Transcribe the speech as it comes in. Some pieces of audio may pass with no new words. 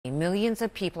millions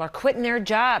of people are quitting their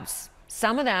jobs.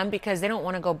 Some of them because they don't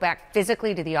want to go back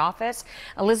physically to the office.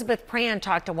 Elizabeth Prann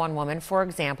talked to one woman, for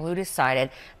example, who decided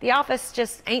the office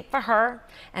just ain't for her,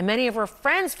 and many of her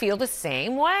friends feel the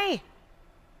same way.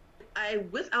 I,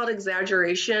 without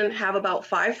exaggeration, have about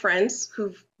 5 friends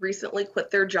who've recently quit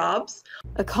their jobs.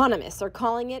 Economists are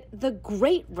calling it the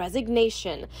Great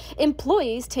Resignation,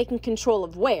 employees taking control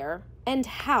of where and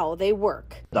how they work.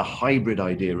 The hybrid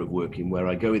idea of working, where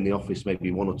I go in the office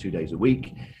maybe 1 or 2 days a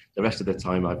week. The rest of the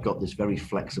time, I've got this very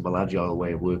flexible, agile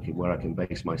way of working where I can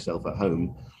base myself at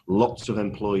home. Lots of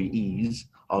employees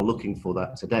are looking for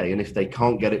that today. And if they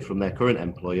can't get it from their current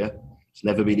employer, it's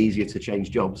never been easier to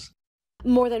change jobs.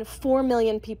 More than 4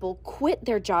 million people quit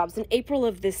their jobs in April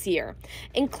of this year,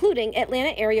 including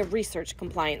Atlanta area research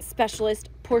compliance specialist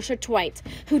Portia Twite,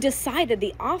 who decided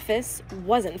the office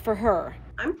wasn't for her.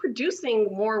 I'm producing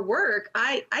more work.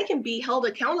 I can be held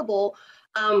accountable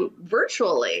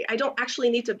virtually. I don't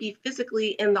actually need to be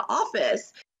physically in the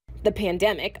office. The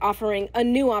pandemic offering a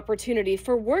new opportunity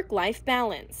for work-life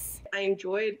balance. I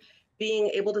enjoyed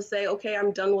being able to say, okay,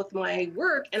 I'm done with my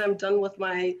work and I'm done with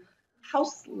my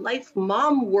house life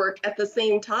mom work at the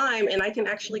same time, and I can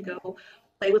actually go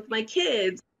play with my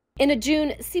kids. In a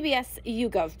June CBS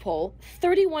YouGov poll,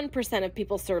 31% of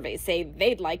people surveyed say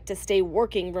they'd like to stay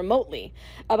working remotely.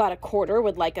 About a quarter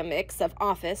would like a mix of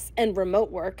office and remote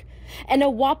work. And a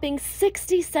whopping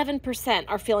 67%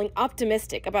 are feeling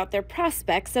optimistic about their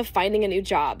prospects of finding a new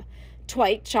job.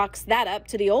 Twite chalks that up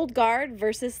to the old guard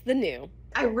versus the new.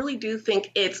 I really do think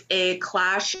it's a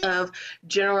clash of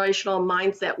generational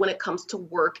mindset when it comes to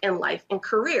work and life and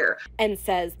career. And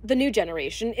says the new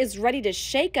generation is ready to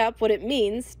shake up what it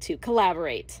means to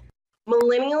collaborate.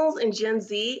 Millennials and Gen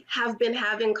Z have been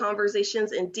having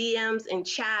conversations in DMs and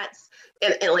chats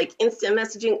and like instant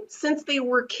messaging since they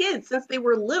were kids, since they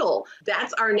were little.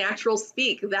 That's our natural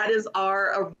speak. That is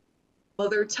our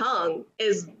mother tongue,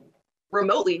 is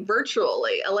remotely,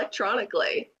 virtually,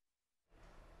 electronically.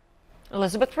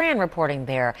 Elizabeth Prann reporting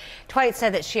there. Twite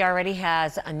said that she already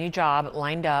has a new job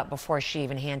lined up before she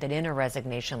even handed in a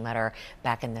resignation letter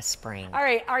back in the spring. All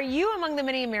right, are you among the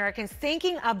many Americans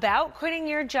thinking about quitting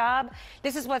your job?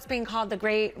 This is what's being called the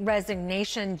Great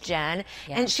Resignation, Jen.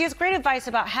 Yeah. And she has great advice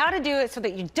about how to do it so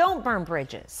that you don't burn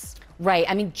bridges. Right.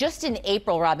 I mean, just in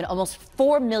April, Robin, almost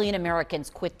 4 million Americans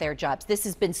quit their jobs. This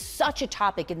has been such a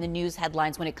topic in the news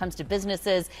headlines when it comes to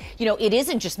businesses. You know, it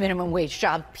isn't just minimum wage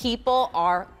job. People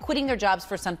are quitting their jobs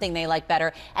for something they like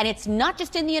better. And it's not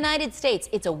just in the United States.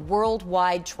 It's a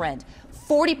worldwide trend.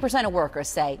 40% of workers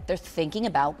say they're thinking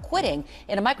about quitting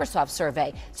in a Microsoft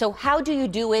survey. So how do you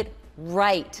do it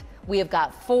right? We have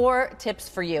got 4 tips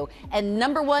for you. And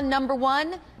number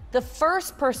one, the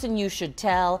first person you should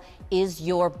tell is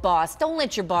your boss. Don't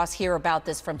let your boss hear about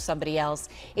this from somebody else.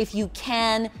 If you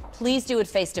can, please do it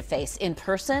face-to-face, in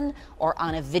person or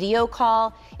on a video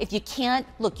call. If you can't,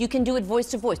 look, you can do it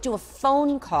voice-to-voice. Do a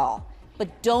phone call,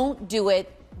 but don't do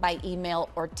it by email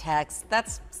or text.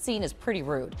 That's seen as pretty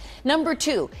rude. Number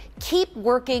 2, keep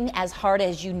working as hard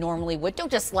as you normally would.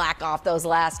 Don't just slack off those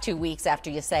last 2 weeks after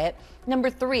you say it. Number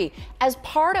 3, as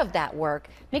part of that work,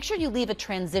 make sure you leave a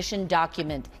transition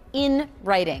document in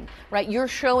writing, right? You're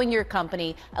showing your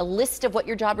company a list of what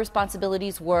your job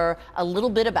responsibilities were, a little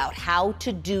bit about how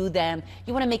to do them.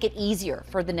 You want to make it easier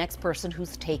for the next person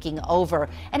who's taking over.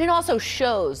 And it also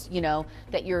shows, you know,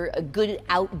 that you're a good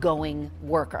outgoing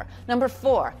worker. Number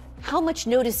 4, how much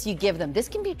notice you give them. This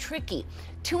can be tricky.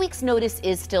 2 weeks notice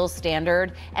is still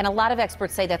standard, and a lot of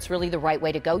experts say that's really the right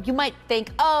way to go. You might think,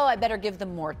 oh, I better give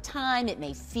them more time. It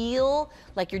may feel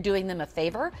like you're doing them a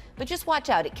favor, but just watch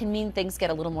out. It can mean things get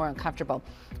a little more uncomfortable.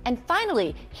 And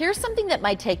finally, here's something that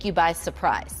might take you by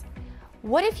surprise.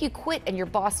 What if you quit and your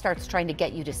boss starts trying to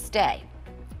get you to stay?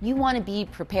 You want to be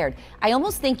prepared. I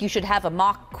almost think you should have a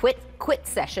mock quit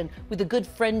session with a good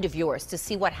friend of yours to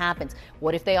see what happens.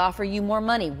 What if they offer you more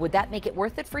money? Would that make it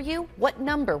worth it for you? What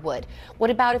number would?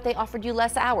 What about if they offered you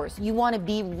less hours? You want to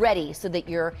be ready so that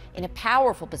you're in a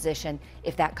powerful position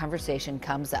if that conversation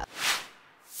comes up.